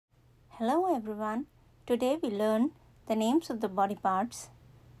Hello everyone. Today we learn the names of the body parts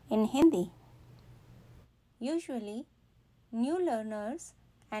in Hindi. Usually, new learners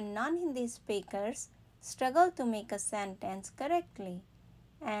and non-Hindi speakers struggle to make a sentence correctly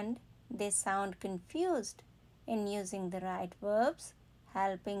and they sound confused in using the right verbs,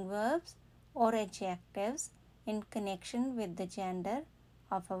 helping verbs or adjectives in connection with the gender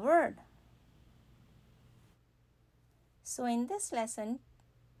of a word. So in this lesson,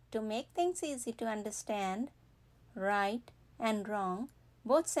 to make things easy to understand, right and wrong,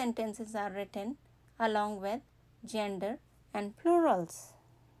 both sentences are written along with gender and plurals.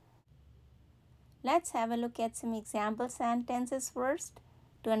 Let's have a look at some example sentences first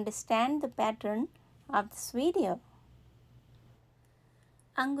to understand the pattern of this video.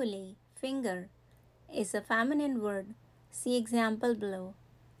 Anguli, finger, is a feminine word. See example below.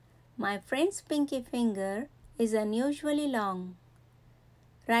 My friend's pinky finger is unusually long.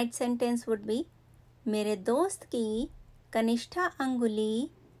 Right sentence would be मेरे दोस्त की कनिष्ठा अंगुली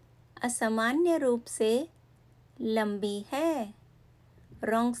असामान्य रूप से लंबी है.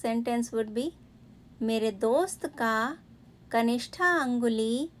 Wrong sentence would be मेरे दोस्त का कनिष्ठा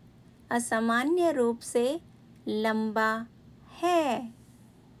अंगुली असामान्य रूप से लंबा है.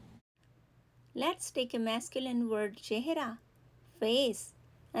 Let's take a masculine word चेहरा, face,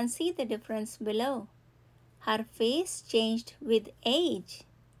 and see the difference below. Her face changed with age.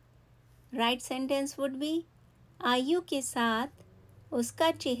 Right sentence would be आयु के साथ उसका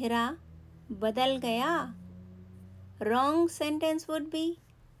चेहरा बदल गया. Wrong sentence would be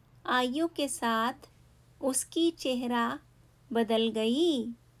आयु के साथ उसकी चेहरा बदल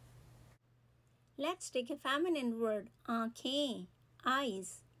गई. Let's take a feminine word आँखें,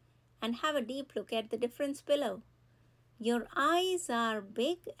 eyes, and have a deep look at the difference below. Your eyes are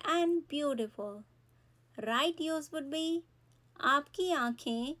big and beautiful. Right use would be आपकी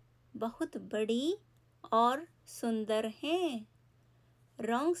आँखें बहुत बड़ी और सुंदर हैं.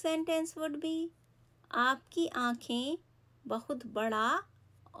 Wrong sentence would be आपकी आँखें बहुत बड़ा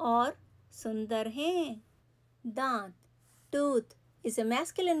और सुंदर हैं. दांत, tooth, is a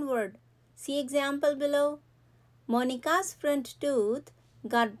masculine word. See example below. Monica's front tooth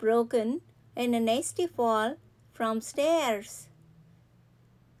got broken in a nasty fall from stairs.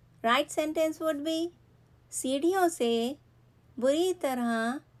 Right sentence would be सीढ़ियों से बुरी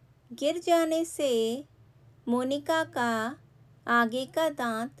तरह गिर जाने से मोनिका का आगे का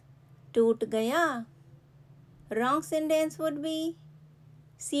दांत टूट गया. Wrong sentence would be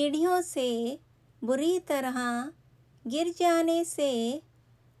सीढ़ियों से बुरी तरह गिर जाने से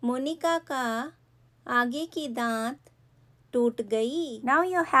मोनिका का आगे की दांत टूट गई. Now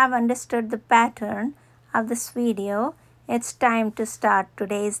you have understood the pattern of this video. It's time to start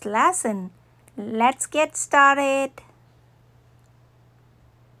today's lesson. Let's get started.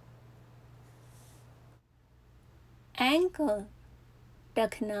 Ankle,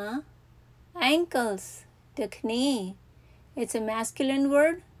 टखना, ankles, टखने. It's a masculine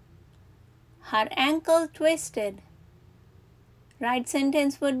word. Her ankle twisted. Right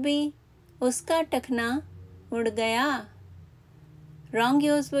sentence would be उसका टखना उड़ गया. Wrong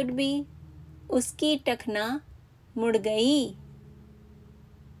use would be उसकी टखना मुड़ गई.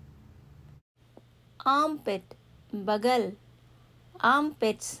 Armpit, बगल,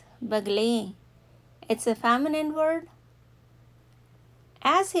 armpits, बगलें. It's a feminine word.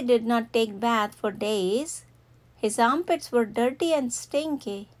 As he did not take bath for days, his armpits were dirty and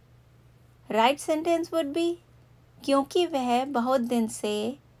stinky. Right sentence would be क्योंकि वह बहुत दिन से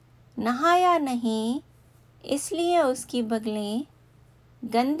नहाया नहीं, इसलिए उसकी बगलें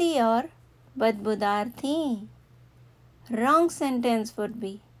गंदी और बदबूदार थीं. Wrong sentence would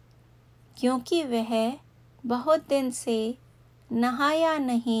be क्योंकि वह बहुत दिन से नहाया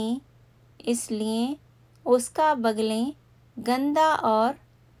नहीं, इसलिए उसका बगलें गंदा और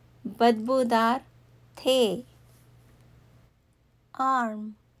बदबूदार थे. Arm,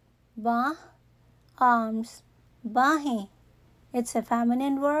 बाँह, arms, बाहें. It's a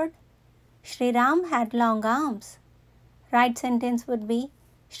feminine word. Shri Ram had long arms. Right sentence would be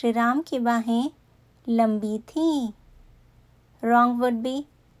Shri Ram की बाहें लंबी थीं. Wrong would be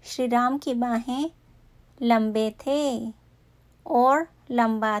Shri Ram की बाहें लंबे थे और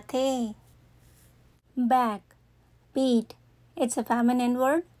लंबा थे. Back, pीठ. It's a feminine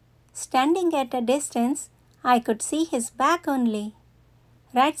word. Standing at a distance, I could see his back only.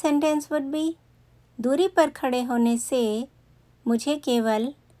 Right sentence would be दूरी पर खड़े होने से मुझे केवल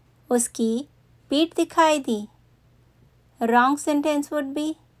उसकी पीठ दिखाई दी. Wrong sentence would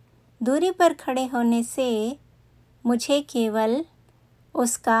be दूरी पर खड़े होने से मुझे केवल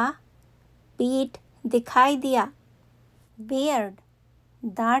उसका पीठ दिखाई दिया. Beard,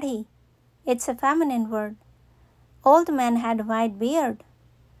 दाढ़ी. It's a feminine word. Old man had white beard.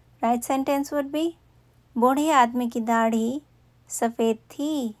 Right sentence would be बूढ़े आदमी की दाढ़ी सफ़ेद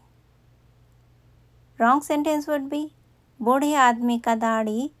थी. Wrong sentence would be बूढ़े आदमी का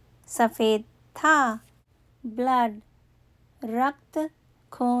दाढ़ी सफ़ेद था. Blood, रक्त,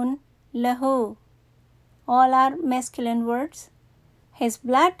 खून, लहू. All are masculine words. His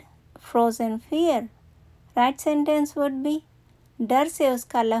blood froze in fear. Right sentence would be डर से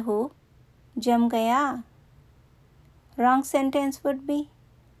उसका लहू जम गया. Wrong sentence would be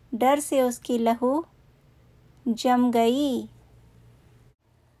डर से उसकी लहू जम गई.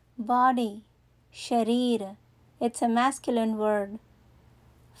 Body, शरीर. It's a masculine word.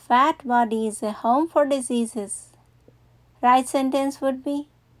 Fat body is a home for diseases. Right sentence would be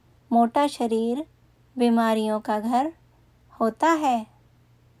मोटा शरीर बीमारियों का घर होता है.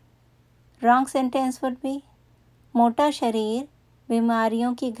 Wrong sentence would be मोटा शरीर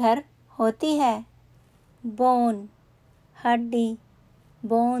बीमारियों की घर होती है. Bone, हड्डी.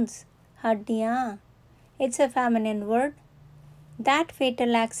 Bones, हड्डियाँ. It's a feminine word. That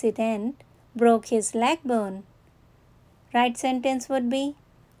fatal accident broke his leg bone. Right sentence would be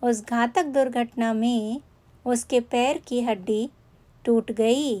उस घातक दुर्घटना में उसके पैर की हड्डी टूट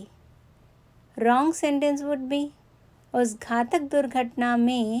गई. Wrong sentence would be उस घातक दुर्घटना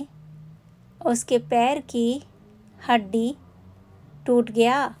में उसके पैर की हड्डी टूट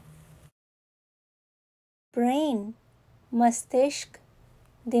गया. Brain, मस्तिष्क,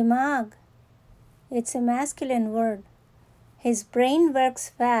 दिमाग. It's a masculine word. His brain works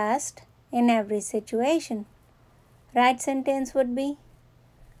fast in every situation. Right sentence would be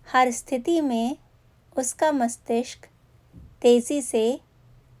हर स्थिति में उसका मस्तिष्क तेजी से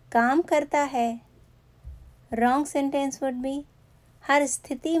काम करता है. Wrong sentence would be हर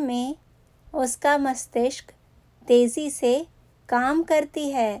स्थिति में उसका मस्तिष्क तेजी से काम करती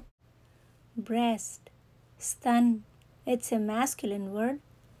है. Breast, स्तन. It's a masculine word.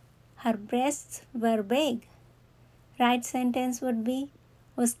 Her breasts were big. Right sentence would be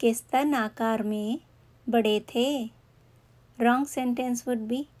उसके स्तन आकार में बड़े थे. Wrong sentence would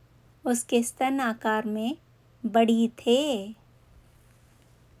be उसके स्तन आकार में बड़ी थे.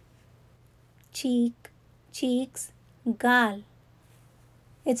 Cheek, cheeks, गाल.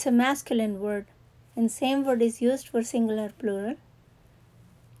 It's a masculine word and same word is used for singular plural.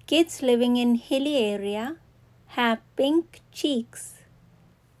 Kids living in hilly area have pink cheeks.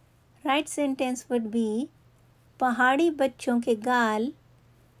 Right sentence would be पहाड़ी बच्चों के गाल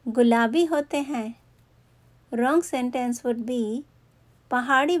गुलाबी होते हैं. Wrong sentence would be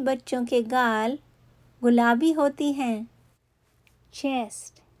पहाड़ी बच्चों के गाल गुलाबी होती हैं.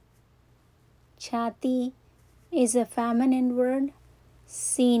 Chest, छाती is a feminine word.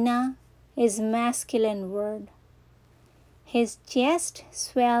 सीना is masculine word. His chest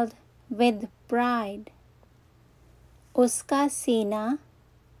swelled with pride. उसका सीना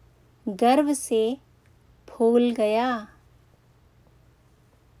गर्व से फूल गया.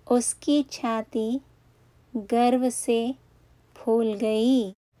 उसकी छाती गर्व से फूल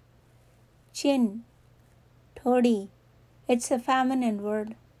गई. Chin, ठोड़ी. It's a feminine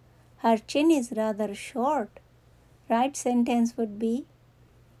word. Her chin is rather short. Right sentence would be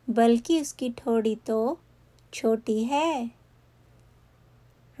बल्कि उसकी ठोड़ी तो छोटी है.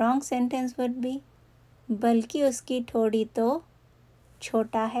 Wrong sentence would be बल्कि उसकी ठोड़ी तो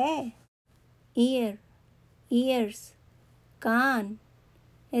छोटा है. Ear, ears, can't.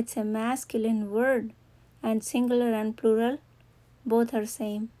 It's a masculine word and singular and plural both are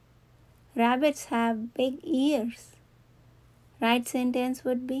same. Rabbits have big ears. Right sentence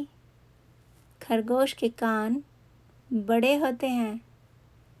would be खरगोश के कान बड़े होते हैं.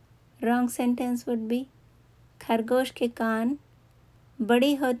 Wrong sentence would be खरगोश के कान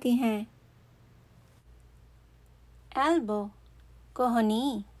बड़ी होती हैं. Elbow,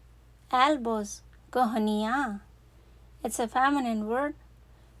 कोहनी. Elbows, कोहनियाँ. It's a feminine word.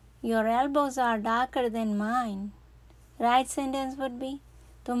 Your elbows are darker than mine. Right sentence would be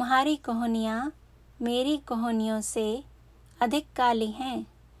तुम्हारी कोहनियाँ मेरी कोहनियों से अधिक काली हैं.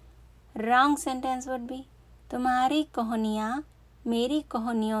 Wrong sentence would be तुम्हारी कोहनियाँ मेरी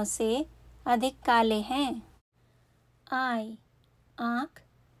कोहनियों से अधिक काले हैं. Eye, आँख.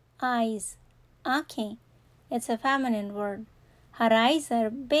 Eyes, आँखें. It's a feminine word. Her eyes are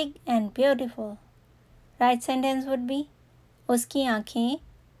big and beautiful. Right sentence would be उसकी आँखें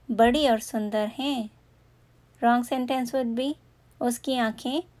बड़ी और सुंदर हैं. Wrong sentence would be उसकी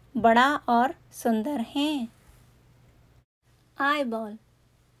आँखें बड़ा और सुंदर हैं. Eyeball,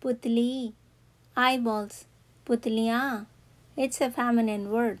 पुतली. Eyeballs, पुतलियाँ. It's a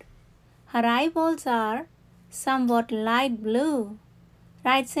feminine word. Her eyeballs are somewhat light blue.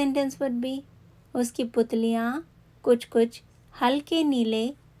 Right sentence would be उसकी पुतलियाँ कुछ कुछ हल्के नीले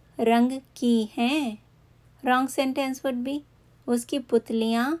रंग की हैं। रॉन्ग सेंटेंस वुड बी उसकी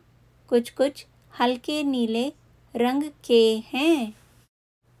पुतलियाँ कुछ कुछ हल्के नीले रंग के हैं।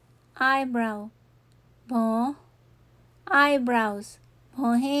 आईब्राउ भौं, eyebrows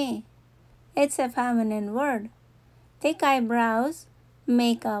भौहें। It's a feminine word. Thick eyebrows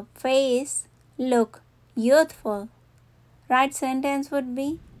make a face look youthful. Right sentence would be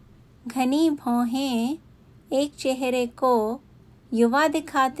घनी भौहें एक चेहरे को युवा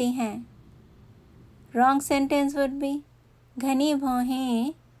दिखाती हैं। Wrong sentence would be घनी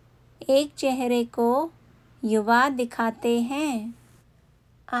भौहें एक चेहरे को युवा दिखाते हैं।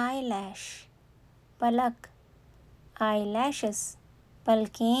 Eyelash पलक, eyelashes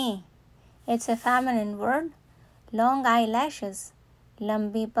पलकें। It's a feminine word. Long eyelashes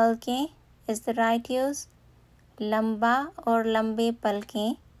लंबी पलकें is the right use. लंबा और लंबे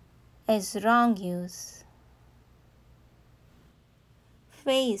पलकें is wrong use.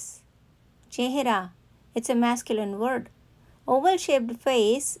 Face चेहरा it's a masculine word. Oval shaped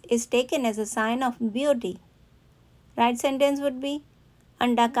face is taken as a sign of beauty. Right sentence would be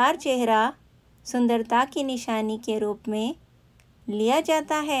अंडाकार चेहरा सुंदरता की निशानी के रूप में लिया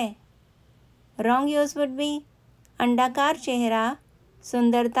जाता है। Wrong use would be अंडाकार चेहरा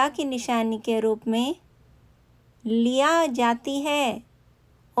सुंदरता की निशानी के रूप में लिया जाती है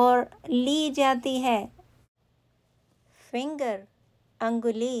और ली जाती है। Finger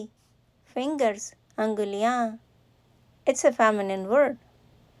अंगुली fingers अंगुलियाँ It's a feminine word.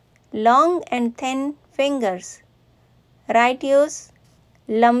 Long and thin fingers. Right use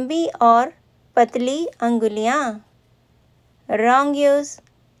लंबी और पतली अंगुलियाँ। Wrong use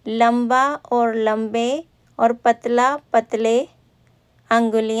लंबा और लंबे और पतला पतले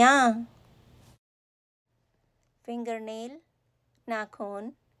अंगुलियाँ। Fingernail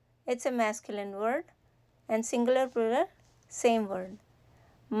नाखून It's a masculine word and singular plural same word.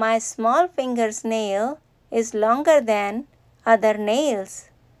 My small finger's nail is longer than other nails.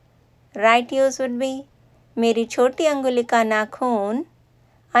 Right use would be मेरी छोटी अंगुली का नाखून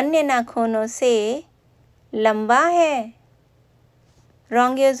अन्य नाखूनों से लंबा है।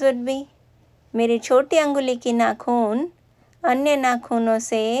 Wrong use would be मेरी छोटी अंगुली की नाखून अन्य नाखूनों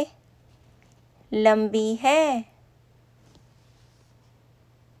से लंबी है।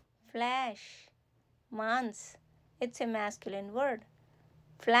 Flash मांस It's a masculine word.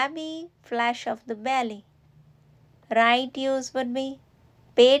 Flabby flash of the belly. Right use would be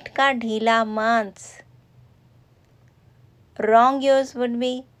पेट का ढीला मांस। Wrong use would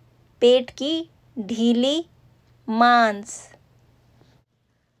be पेट की ढीली मांस।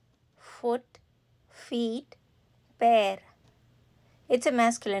 Foot, feet, पैर It's a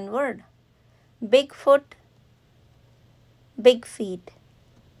masculine word. Big foot, big feet.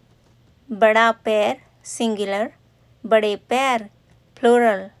 बड़ा पैर singular, बड़े पैर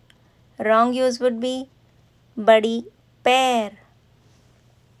plural. Wrong use would be बड़ी पैर।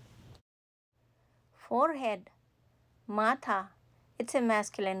 Forehead माथा It's a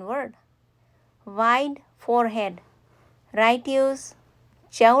masculine word. Wide forehead. Right use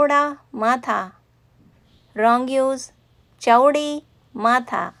चौड़ा माथा। Wrong use चौड़ी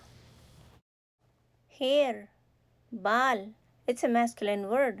माथा। Hair बाल It's a masculine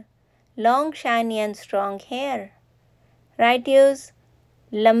word. Long shiny and strong hair. Right use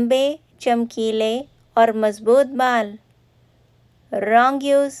लंबे चमकीले और मजबूत बाल। Wrong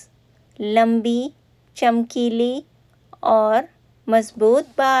use लंबी चमकीली और मजबूत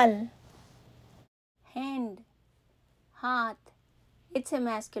बाल। Hand हाथ It's a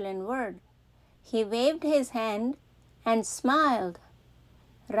masculine word. He waved his hand and smiled.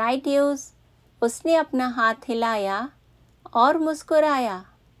 Right use उसने अपना हाथ हिलाया और मुस्कुराया।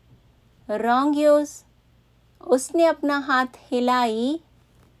 Wrong use उसने अपना हाथ हिलाई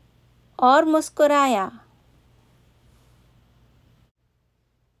और मुस्कुराया।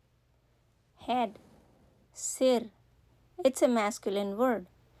 Head सिर It's a masculine word.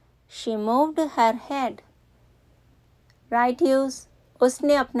 She moved her head. Right use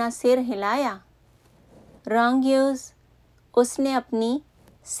उसने अपना सिर हिलाया। Wrong use उसने अपनी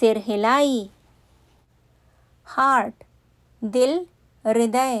सिर हिलाई। Heart दिल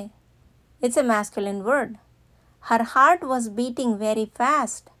हृदय It's a masculine word. Her heart was beating very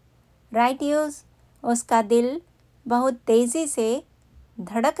fast. Right use उसका दिल बहुत तेजी से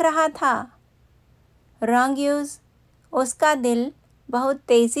धड़क रहा था। Wrong use उसका दिल बहुत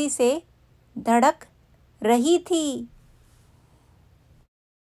तेजी से धड़क रही थी।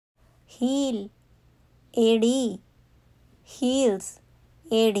 Heel एड़ी heels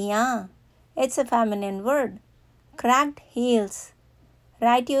एड़ियाँ It's a feminine word. Cracked heels.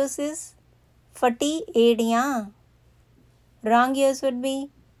 Right use is फटी एड़ियाँ. Wrong use would be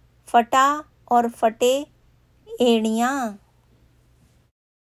फटा और फटे एड़ियाँ.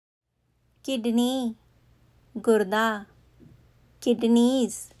 Kidney, गुर्दा.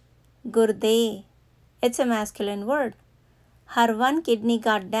 Kidneys, गुर्दे. It's a masculine word. Her one kidney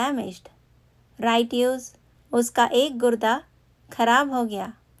got damaged. Right use, उसका एक गुर्दा खराब हो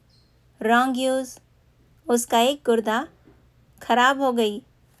गया. Wrong use, उसका एक गुर्दा खराब हो गई.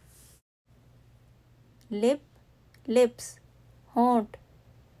 Lip, lips, होंठ.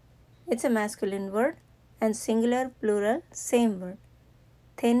 It's a masculine word and singular, plural, same word.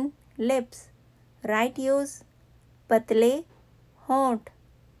 Thin lips. Right use, पतले होंठ.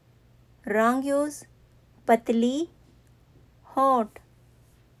 Wrong use, पतली होंठ.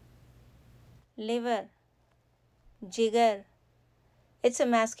 Liver, जिगर. It's a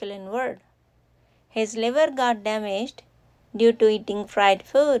masculine word. His liver got damaged due to eating fried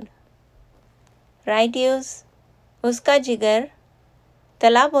food. Right use, उसका जिगर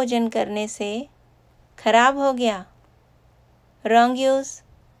तला भोजन करने से खराब हो गया. Wrong use,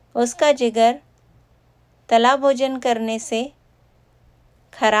 उसका जिगर तला भोजन करने से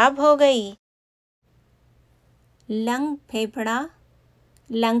खराब हो गई. लंग, फेफड़ा.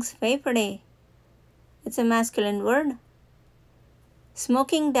 Lungs, फेफड़े. It's a masculine word.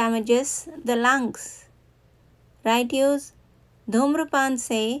 Smoking damages the lungs. Right use, धूम्रपान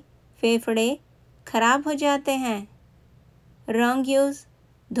से फेफड़े खराब हो जाते हैं. Wrong use,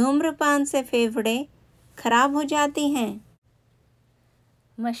 धूम्रपान से फेफड़े खराब हो जाती हैं.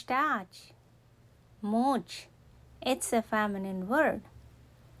 Mustache, मूंछ. It's a feminine word.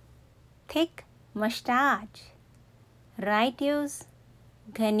 Thick mustache. Right use,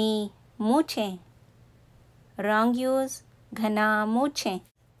 घनी मूंछें. Wrong use, घना मूंछें.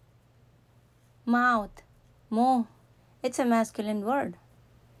 Mouth, मुंह. It's a masculine word.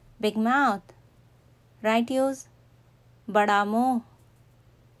 Big mouth. Right use, बड़ा मुंह.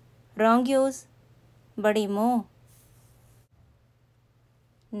 Wrong use, बड़ी मुंह.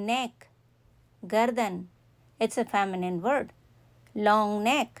 Neck, गर्दन. It's a feminine word. Long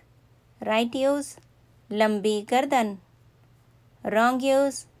neck. Right use, लंबी गर्दन. Wrong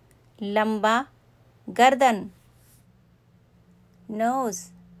use, लंबा गर्दन. Nose,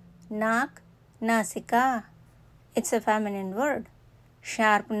 नाक, नासिका. It's a feminine word.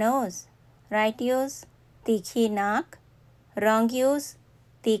 Sharp nose. Right use, तीखी नाक. Wrong use,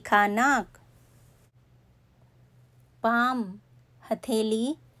 तीखा नाक. Palm,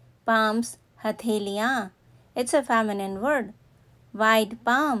 हथेली. Palms, हथेलियाँ. It's a feminine word. Wide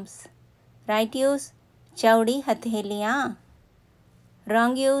palms. Right use, चौड़ी हथेलियाँ.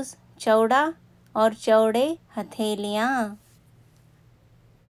 Wrong use, चौड़ा और चौड़े हथेलियाँ.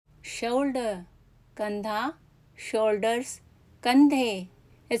 Shoulder, कंधा. Shoulders, कंधे.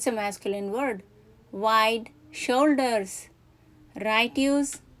 It's a masculine word. Wide shoulders. Right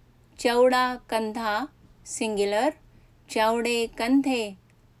use, चौड़ा कंधा. Singular, चौड़े कंधे.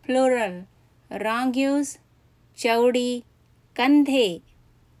 Plural. Wrong use, चौड़ी कंधे.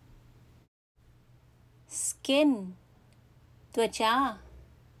 Skin, त्वचा.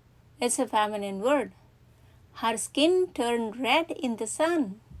 It's a feminine word. Her skin turned red in the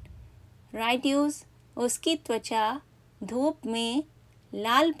sun. Right use, उसकी त्वचा धूप में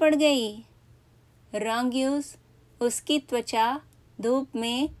लाल पड़ गई. Wrong use, उसकी त्वचा धूप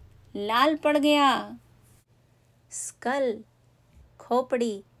में लाल पड़ गया. Skull,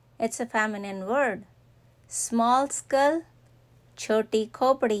 खोपड़ी. It's a feminine word. Small skull, छोटी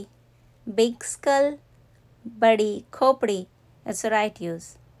खोपड़ी. Big skull, बड़ी खोपड़ी. It's the right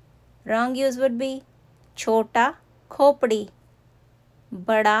use. Wrong use would be छोटा खोपड़ी.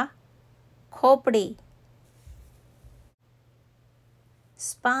 बड़ा खोपड़ी.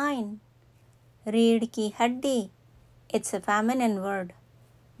 Spine, रीढ़ की हड्डी. It's a feminine word.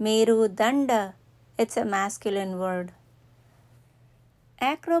 मेरुदंड. It's a masculine word.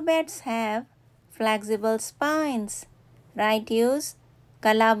 Acrobats have flexible spines. Right use,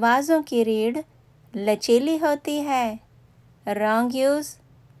 कलाबाजों की रीढ़ लचीली होती है. Wrong use,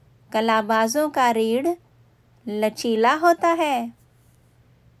 कलाबाजों का रीढ़ लचीला होता है.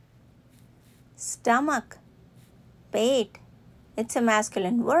 Stomach, pet. It's a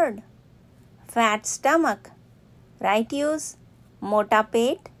masculine word. Fat stomach. Right use, मोटा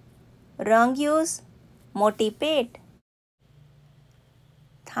पेट. Wrong use, मोटी पेट.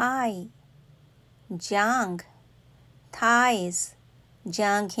 Thigh, जांघ. Thighs,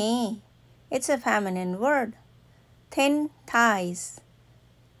 जांघें. It's a feminine word. Thin thighs.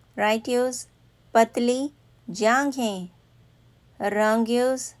 Right use, पतली जांघें. Wrong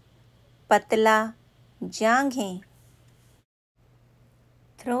use, पतला जांघें.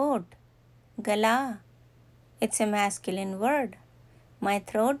 Throat, gala. It's a masculine word. My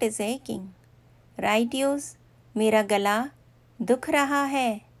throat is aching. Right use, मेरा गला दुख रहा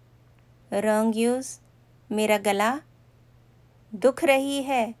है. Wrong use, मेरा गला दुख रही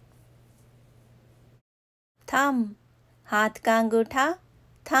है. Thumb, हाथ का अंगूठा.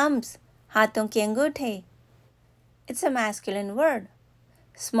 Thumbs, हाथों के अंगूठे. It's a masculine word.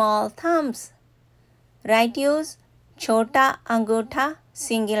 Small thumbs. Right use, छोटा अंगूठा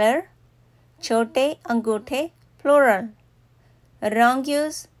singular, छोटे अंगूठे plural. Wrong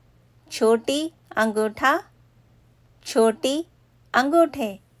use, छोटी अंगूठा छोटी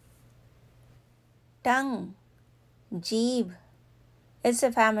अंगूठे. Tongue, जीभ. It's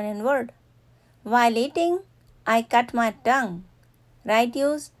a feminine word. While eating, I cut my tongue. Right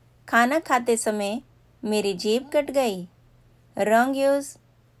use, खाना खाते समय मेरी जीभ कट गई. Wrong use,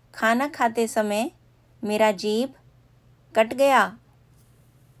 खाना खाते समय मेरा जीभ कट गया.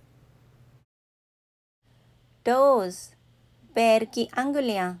 Toes, पैर की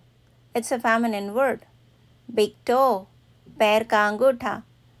अंगुलियां. It's a feminine word. Big toe, पैर का अंगूठा.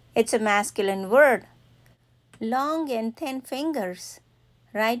 It's a masculine word. Long and thin fingers.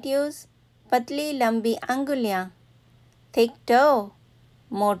 Right use, पतली लंबी अंगुलियां. Thick toe,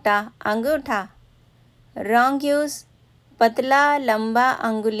 मोटा अंगूठा. Wrong use, पतला लंबा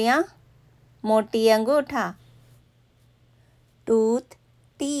अंगुलियां मोटी अंगूठा. Tooth,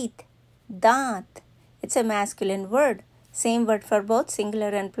 teeth, दांत. It's a masculine word. Same word for both singular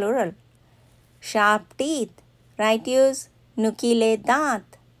and plural. Sharp teeth. Right use, नुकीले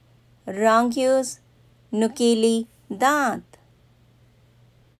दांत. Wrong use, नुकीली दांत.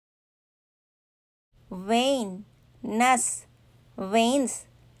 Vein, नस. Veins,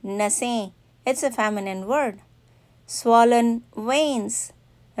 नसें. It's a feminine word. Swollen veins.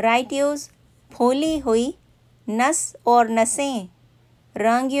 Right use, फूली हुई नस और नसें.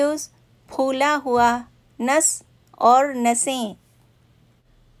 Wrong use, फूला हुआ नस और नसें.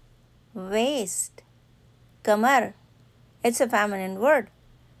 Waist, Qamar. It's a feminine word.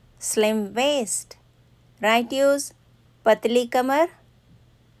 Slim waist. Right use, पतली कमर.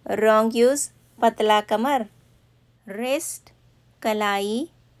 Wrong use, पतला कमर. Wrist, कलाई.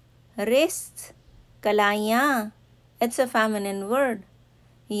 Wrists, कलाइयाँ. It's a feminine word.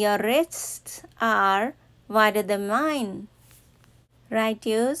 Your wrists are wider than mine. Right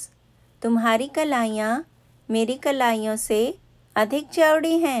use, तुम्हारी कलाइयाँ मेरी कलाइयों से अधिक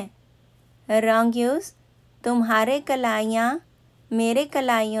चौड़ी हैं. Wrong use, तुम्हारे कलाइयाँ मेरे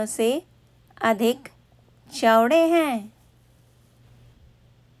कलाइयों से अधिक चौड़े हैं.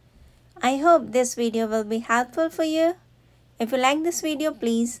 I hope this video will be helpful for you. If you like this video,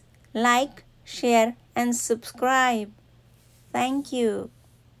 please like, share and subscribe. Thank you.